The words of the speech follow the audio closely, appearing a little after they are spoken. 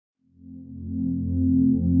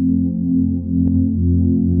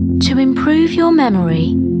improve your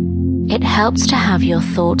memory, it helps to have your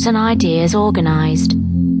thoughts and ideas organized.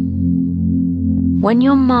 When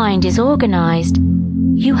your mind is organized,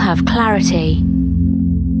 you have clarity.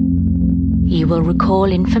 You will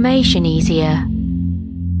recall information easier,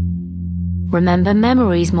 remember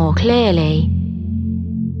memories more clearly.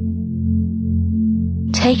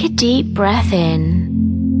 Take a deep breath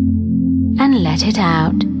in and let it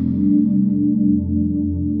out,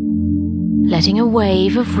 letting a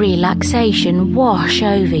wave of relaxation wash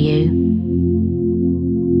over you.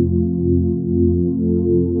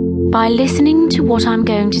 By listening to what I'm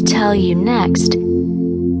going to tell you next,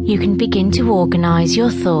 you can begin to organize your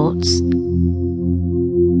thoughts.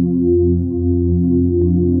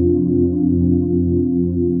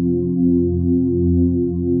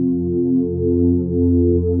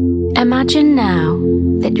 Imagine now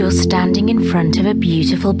that you're standing in front of a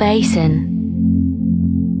beautiful basin.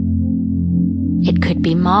 It could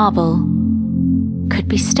be marble, could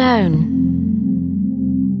be stone,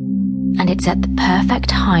 and it's at the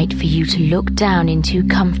perfect height for you to look down into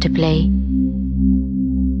comfortably.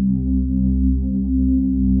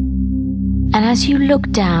 And as you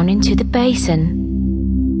look down into the basin,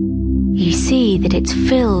 you see that it's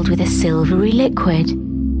filled with a silvery liquid.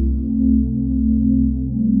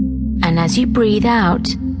 And as you breathe out,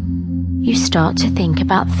 you start to think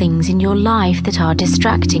about things in your life that are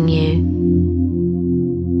distracting you.